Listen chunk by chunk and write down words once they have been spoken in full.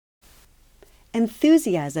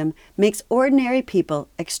Enthusiasm makes ordinary people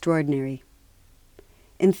extraordinary.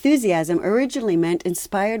 Enthusiasm originally meant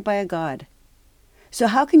inspired by a God. So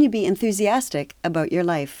how can you be enthusiastic about your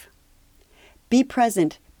life? Be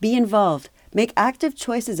present, be involved, make active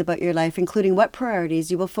choices about your life, including what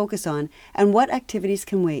priorities you will focus on and what activities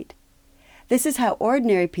can wait. This is how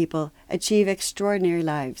ordinary people achieve extraordinary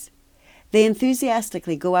lives. They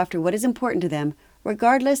enthusiastically go after what is important to them,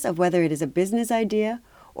 regardless of whether it is a business idea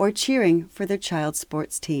or cheering for their child's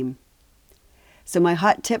sports team. So my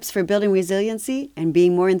hot tips for building resiliency and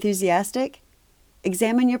being more enthusiastic?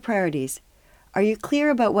 Examine your priorities. Are you clear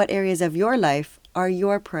about what areas of your life are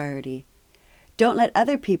your priority? Don't let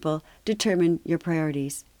other people determine your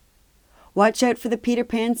priorities. Watch out for the Peter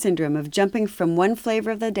Pan syndrome of jumping from one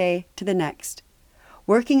flavor of the day to the next.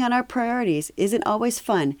 Working on our priorities isn't always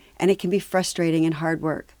fun, and it can be frustrating and hard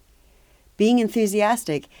work. Being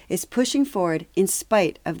enthusiastic is pushing forward in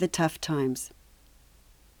spite of the tough times.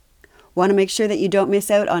 Want to make sure that you don't miss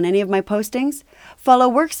out on any of my postings? Follow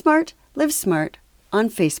Work Smart, Live Smart on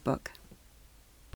Facebook.